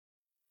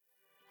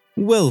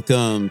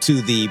Welcome to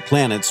the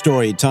Planet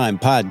Storytime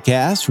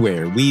podcast,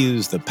 where we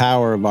use the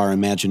power of our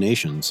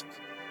imaginations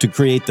to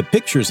create the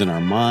pictures in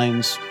our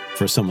minds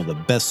for some of the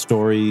best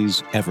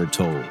stories ever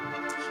told.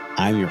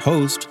 I'm your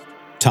host,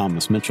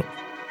 Thomas Mitchell.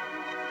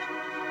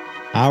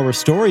 Our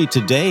story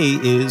today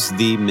is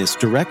The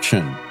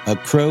Misdirection, a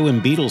Crow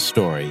and Beetle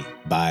story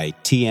by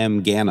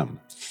T.M.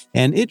 Ganem.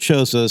 And it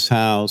shows us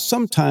how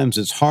sometimes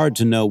it's hard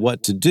to know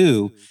what to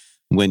do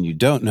when you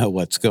don't know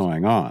what's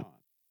going on.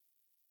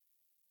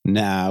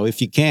 Now,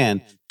 if you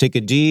can, take a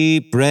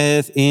deep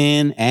breath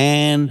in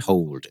and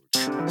hold it.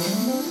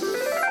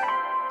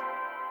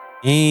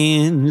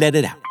 And let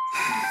it out.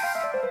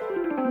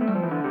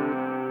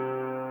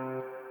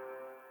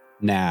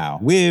 Now,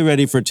 we're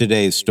ready for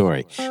today's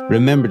story.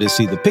 Remember to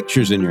see the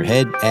pictures in your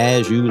head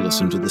as you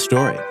listen to the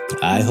story.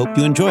 I hope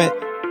you enjoy it.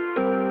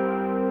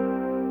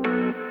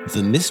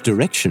 The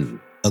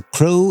Misdirection, a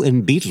Crow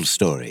and Beetle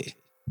story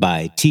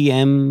by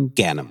T.M.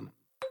 Ganem.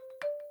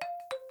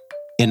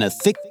 In a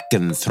thick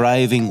and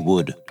thriving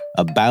wood,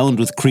 abound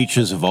with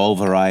creatures of all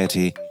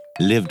variety,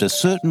 lived a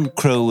certain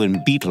crow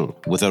and beetle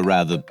with a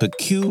rather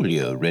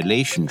peculiar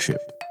relationship.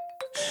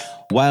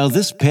 While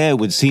this pair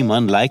would seem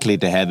unlikely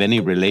to have any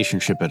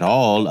relationship at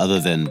all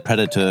other than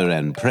predator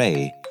and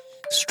prey,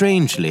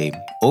 strangely,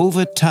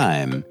 over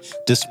time,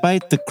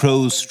 despite the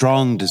crow's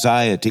strong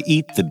desire to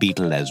eat the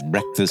beetle as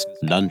breakfast,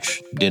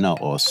 lunch, dinner,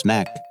 or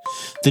snack,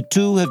 the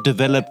two have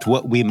developed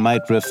what we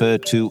might refer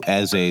to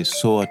as a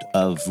sort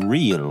of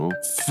real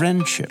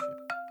friendship.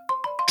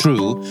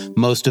 True,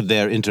 most of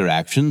their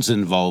interactions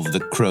involve the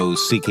crow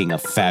seeking a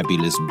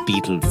fabulous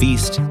beetle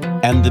feast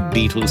and the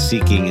beetle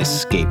seeking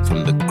escape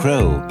from the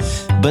crow.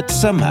 But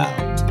somehow,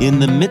 in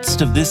the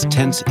midst of this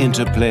tense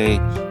interplay,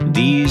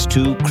 these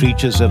two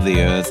creatures of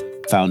the earth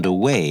found a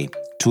way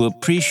to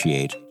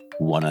appreciate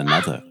one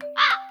another.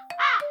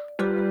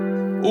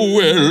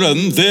 Well,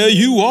 and there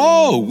you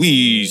are,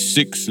 wee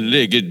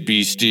six-legged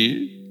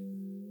beastie.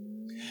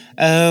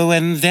 Oh,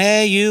 and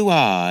there you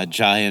are,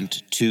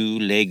 giant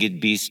two-legged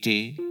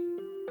beastie.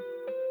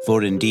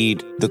 For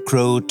indeed, the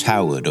crow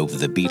towered over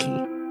the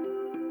beetle.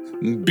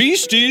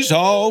 Beasties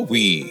are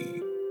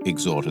we,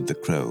 exhorted the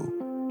crow.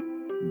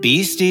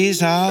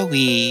 Beasties are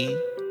we,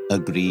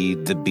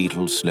 agreed the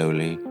beetle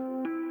slowly.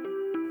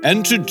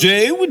 And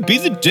today would be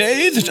the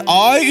day that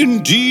I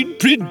indeed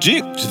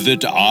predict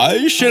that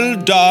I shall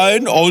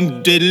dine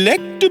on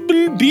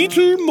delectable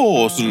beetle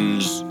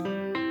morsels.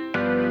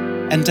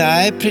 And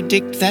I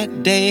predict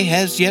that day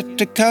has yet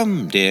to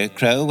come, dear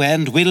crow,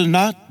 and will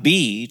not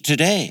be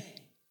today.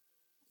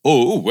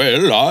 Oh,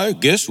 well, I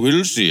guess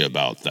we'll see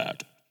about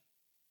that.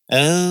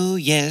 Oh,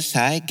 yes,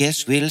 I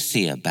guess we'll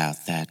see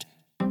about that,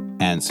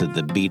 answered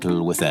the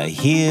beetle with a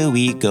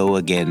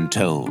here-we-go-again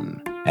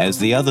tone, as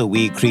the other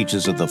wee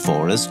creatures of the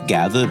forest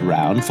gathered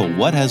round for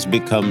what has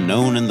become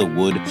known in the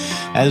wood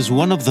as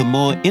one of the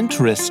more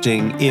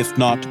interesting, if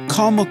not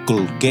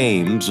comical,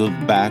 games of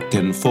back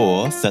and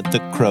forth that the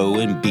crow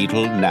and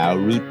beetle now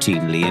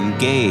routinely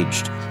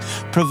engaged,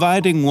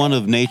 providing one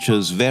of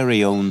nature's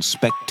very own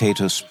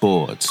spectator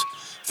sports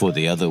for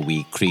the other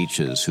wee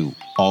creatures who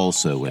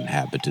also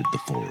inhabited the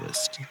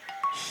forest.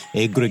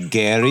 A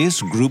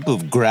gregarious group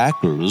of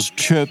grackles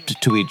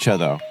chirped to each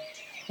other.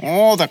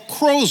 Oh, the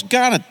crow's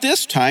got it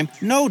this time,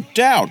 no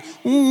doubt.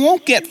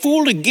 Won't get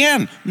fooled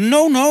again.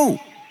 No.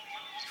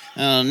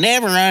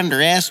 Never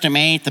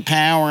underestimate the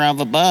power of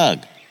a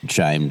bug,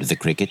 chimed the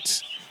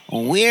crickets.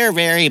 We're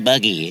very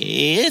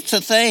buggy. It's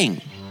a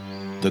thing.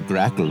 The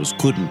grackles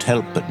couldn't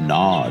help but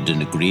nod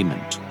in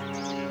agreement.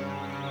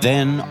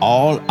 Then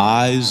all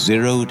eyes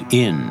zeroed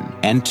in,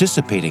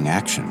 anticipating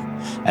action,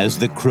 as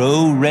the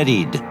crow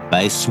readied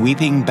by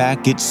sweeping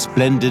back its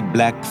splendid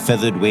black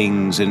feathered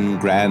wings in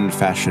grand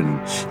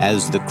fashion,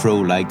 as the crow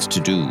likes to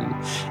do,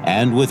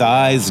 and with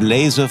eyes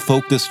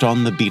laser-focused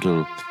on the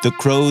beetle, the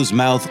crow's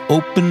mouth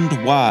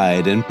opened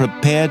wide and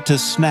prepared to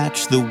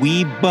snatch the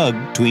wee bug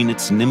between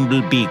its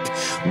nimble beak,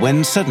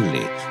 when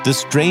suddenly the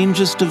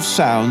strangest of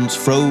sounds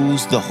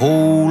froze the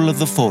whole of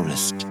the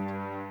forest.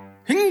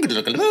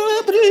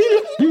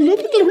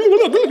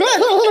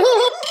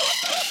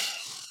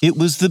 It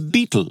was the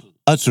beetle,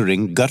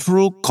 uttering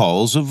guttural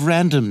calls of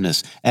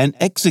randomness and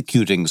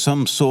executing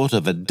some sort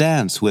of a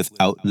dance with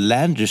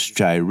outlandish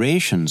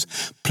gyrations,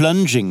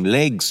 plunging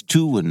legs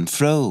to and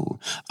fro,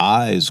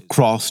 eyes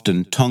crossed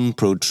and tongue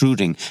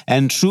protruding,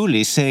 and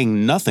truly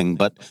saying nothing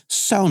but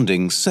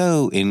sounding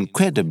so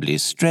incredibly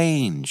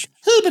strange.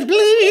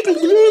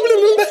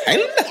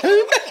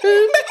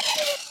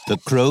 The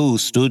crow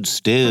stood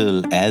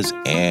still as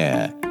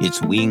air,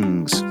 its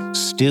wings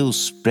still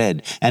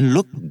spread, and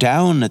looked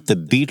down at the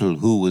beetle,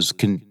 who was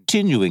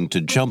continuing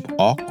to jump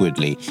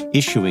awkwardly,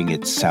 issuing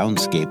its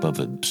soundscape of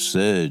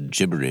absurd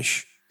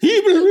gibberish.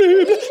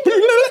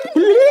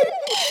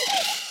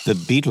 The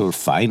beetle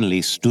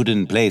finally stood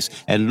in place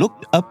and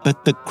looked up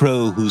at the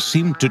crow, who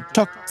seemed to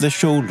tuck the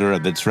shoulder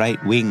of its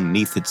right wing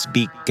neath its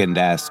beak, and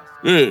asked,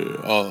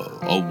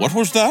 What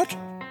was that?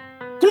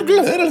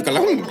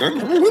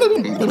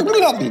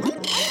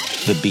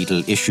 The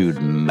beetle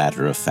issued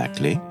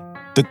matter-of-factly.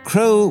 The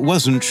crow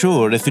wasn't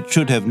sure if it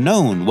should have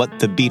known what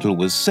the beetle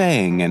was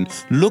saying and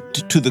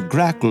looked to the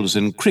grackles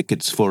and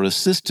crickets for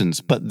assistance,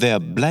 but their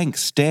blank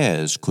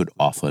stares could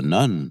offer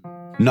none.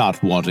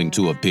 Not wanting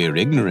to appear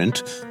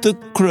ignorant, the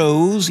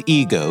crow's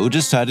ego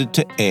decided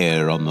to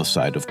err on the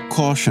side of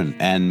caution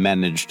and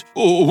managed,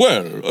 "Oh,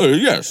 well,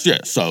 yes,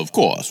 of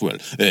course. Well,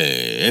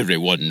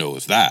 everyone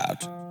knows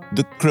that."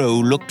 The crow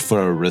looked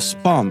for a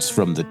response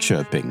from the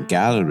chirping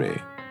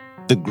gallery.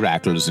 The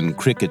grackles and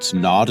crickets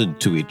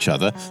nodded to each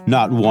other,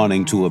 not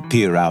wanting to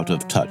appear out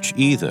of touch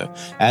either,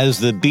 as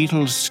the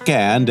beetle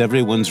scanned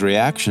everyone's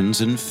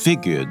reactions and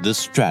figured the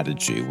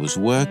strategy was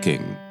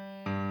working.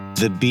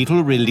 The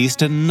beetle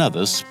released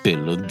another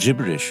spill of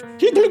gibberish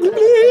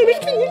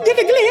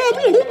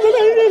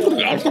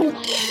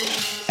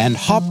and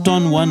hopped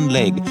on one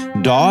leg,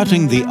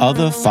 darting the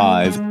other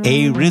 5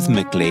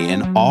 arrhythmically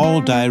in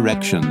all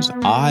directions,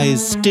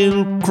 eyes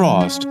still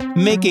crossed,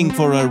 making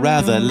for a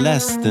rather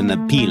less than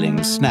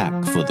appealing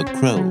snack for the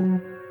crow.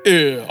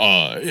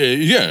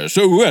 Yes,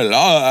 well,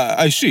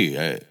 I see.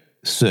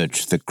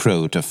 Searched the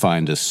crow to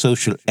find a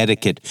social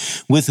etiquette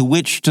with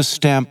which to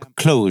stamp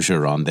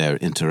closure on their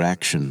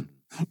interaction.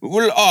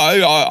 Well,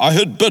 I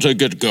had better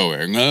get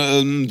going,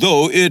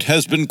 though it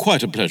has been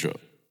quite a pleasure.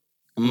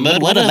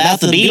 But what about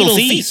the beetle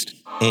feast?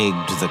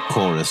 Egged the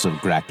chorus of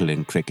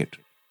grackling cricket.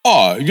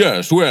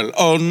 Yes, well,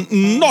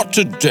 not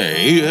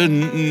today,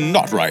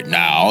 not right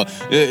now.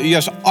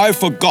 Yes, I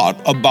forgot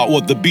about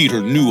what the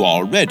beetle knew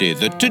already,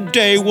 that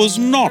today was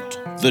not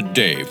the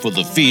day for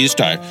the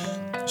feast. I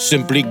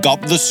simply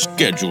got the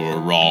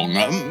schedule wrong.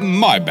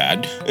 My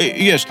bad.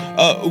 Yes,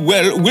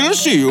 well, we'll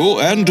see you,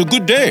 and a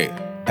good day.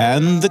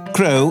 And the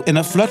crow, in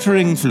a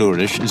fluttering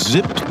flourish,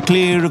 zipped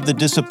clear of the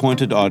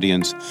disappointed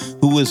audience,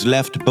 who was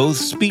left both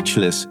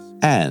speechless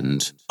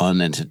and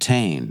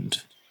unentertained.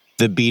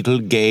 The beetle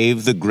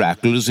gave the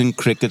grackles and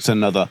crickets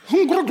another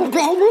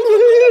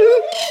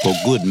for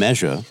good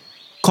measure,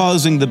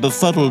 causing the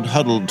befuddled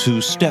huddle to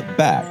step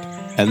back,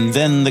 and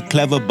then the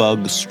clever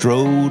bug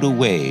strode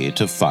away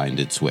to find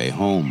its way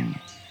home.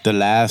 The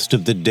last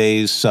of the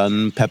day's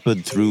sun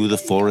peppered through the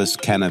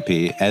forest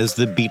canopy as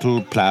the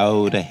beetle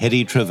plowed a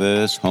heady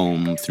traverse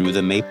home through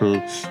the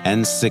maple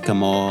and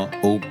sycamore,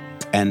 oak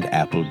and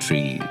apple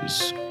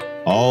trees.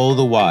 All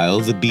the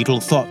while the beetle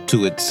thought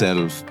to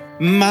itself,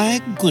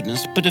 My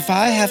goodness, but if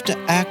I have to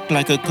act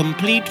like a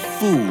complete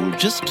fool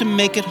just to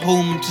make it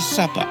home to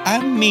supper,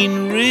 I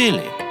mean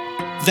really.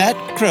 That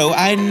crow,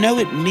 I know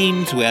it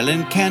means well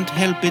and can't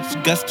help its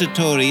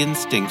gustatory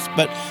instincts,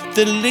 but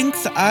the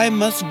lengths I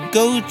must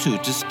go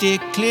to steer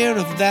clear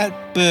of that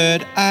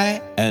bird,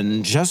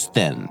 And just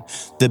then,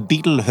 the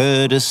beetle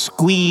heard a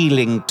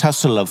squealing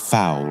tussle of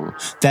fowl,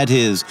 that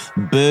is,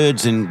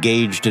 birds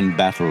engaged in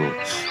battle,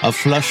 a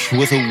flush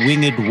with a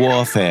winged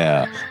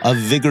warfare, a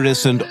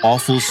vigorous and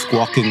awful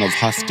squawking of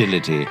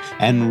hostility,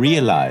 and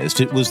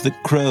realized it was the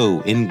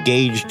crow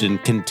engaged in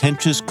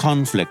contentious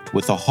conflict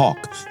with a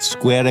hawk,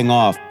 squaring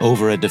off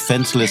over a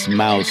defenseless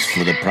mouse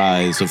for the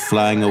prize of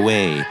flying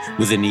away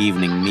with an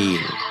evening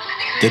meal.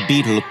 The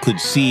beetle could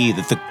see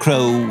that the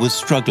crow was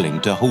struggling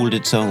to hold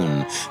its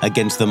own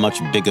against the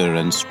much bigger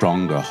and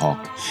stronger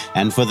hawk,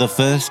 and for the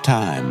first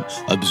time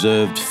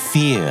observed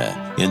fear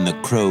in the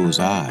crow's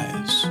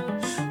eyes.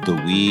 The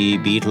wee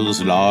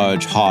beetle's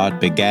large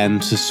heart began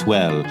to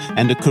swell,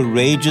 and a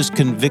courageous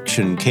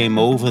conviction came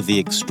over the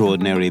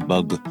extraordinary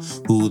bug,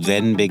 who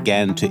then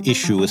began to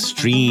issue a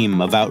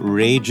stream of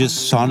outrageous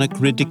sonic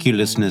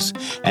ridiculousness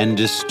and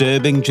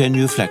disturbing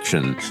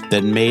genuflection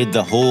that made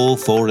the whole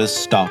forest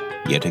stop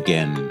yet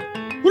again.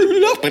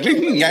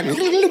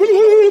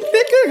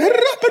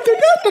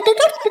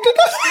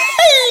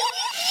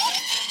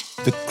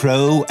 The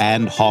crow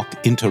and hawk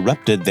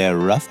interrupted their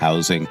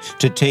roughhousing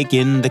to take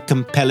in the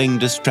compelling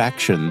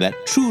distraction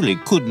that truly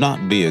could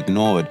not be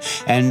ignored,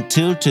 and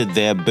tilted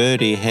their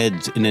birdie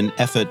heads in an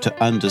effort to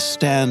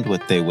understand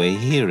what they were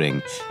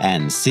hearing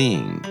and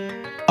seeing.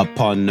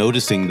 Upon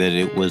noticing that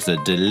it was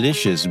a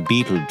delicious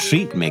beetle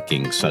treat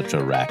making such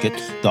a racket,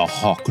 the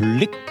hawk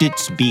licked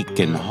its beak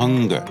in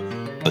hunger,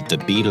 but the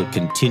beetle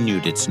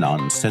continued its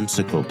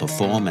nonsensical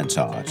performance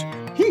art.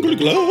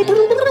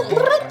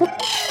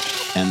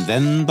 And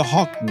then the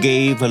hawk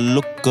gave a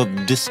look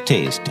of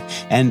distaste,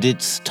 and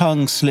its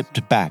tongue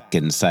slipped back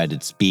inside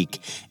its beak,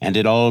 and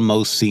it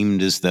almost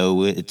seemed as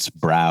though its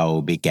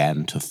brow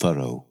began to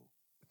furrow.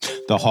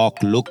 The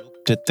hawk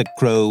looked at the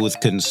crow with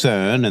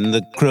concern, and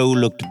the crow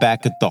looked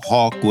back at the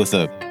hawk with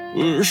a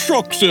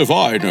 "Shucks if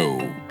I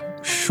know"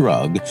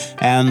 shrug,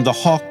 and the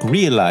hawk,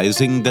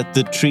 realizing that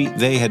the treat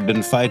they had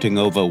been fighting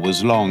over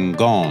was long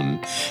gone,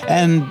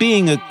 and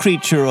being a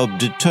creature of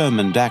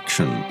determined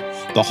action,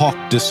 the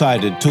hawk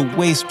decided to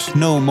waste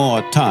no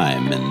more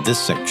time in this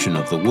section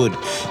of the wood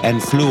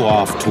and flew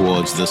off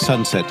towards the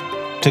sunset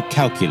to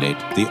calculate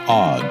the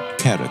odd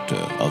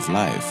character of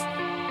life.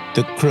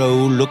 The crow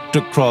looked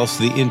across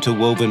the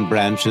interwoven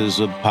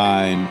branches of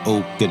pine,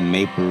 oak, and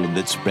maple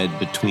that spread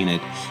between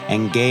it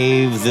and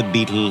gave the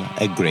beetle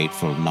a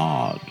grateful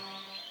nod.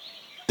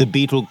 The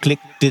beetle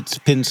clicked its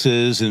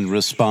pincers in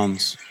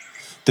response,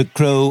 The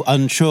crow,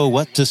 unsure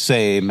what to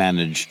say,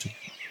 managed,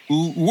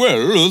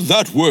 Well,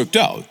 that worked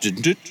out,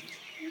 didn't it?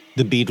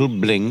 The beetle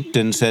blinked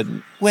and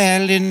said,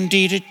 Well,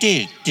 indeed it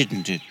did,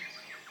 didn't it?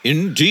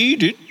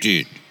 Indeed it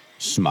did.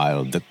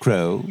 smiled the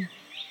crow.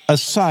 A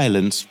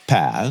silence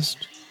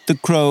passed. The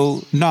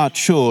crow, not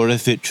sure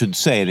if it should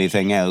say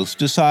anything else,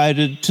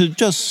 decided to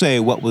just say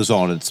what was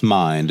on its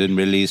mind and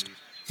released,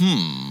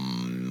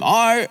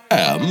 I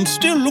am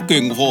still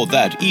looking for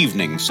that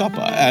evening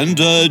supper and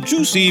a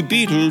juicy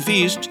beetle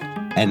feast.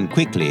 And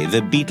quickly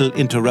the beetle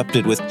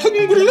interrupted with,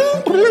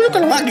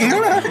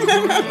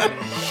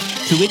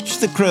 to which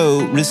the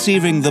crow,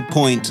 receiving the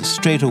point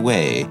straight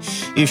away,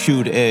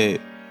 issued a,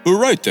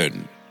 Right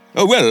then.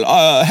 Well,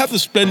 have a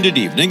splendid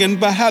evening, and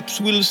perhaps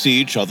we'll see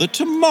each other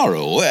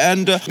tomorrow,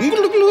 and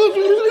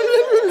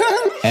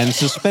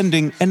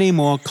suspending any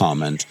more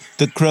comment,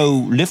 the crow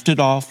lifted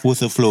off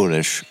with a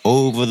flourish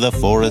over the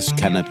forest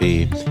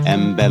canopy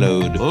and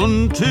bellowed,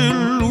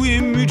 Until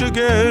we meet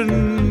again.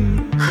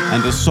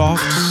 And a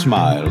soft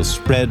smile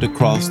spread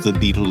across the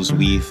beetle's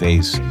wee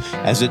face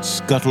as it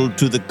scuttled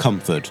to the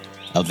comfort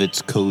of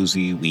its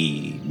cozy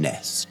wee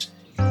nest.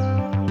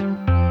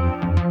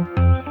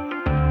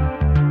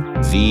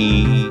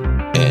 The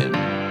end.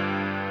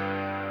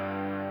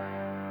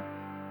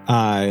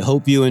 I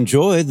hope you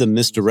enjoyed the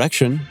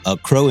Misdirection, a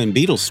Crow and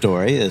Beetle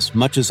story, as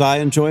much as I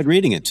enjoyed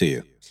reading it to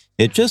you.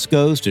 It just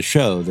goes to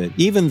show that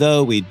even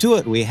though we do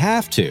what we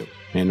have to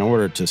in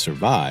order to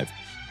survive,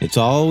 it's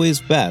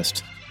always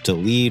best to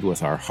lead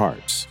with our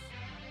hearts.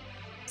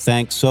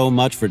 Thanks so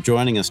much for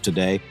joining us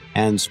today,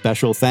 and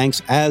special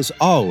thanks, as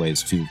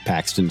always, to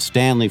Paxton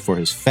Stanley for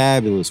his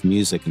fabulous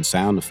music and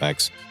sound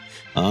effects.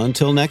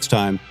 Until next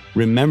time,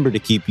 remember to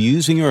keep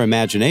using your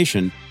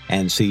imagination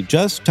and see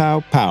just how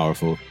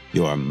powerful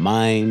your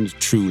mind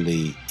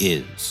truly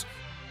is.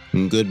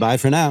 Goodbye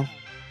for now.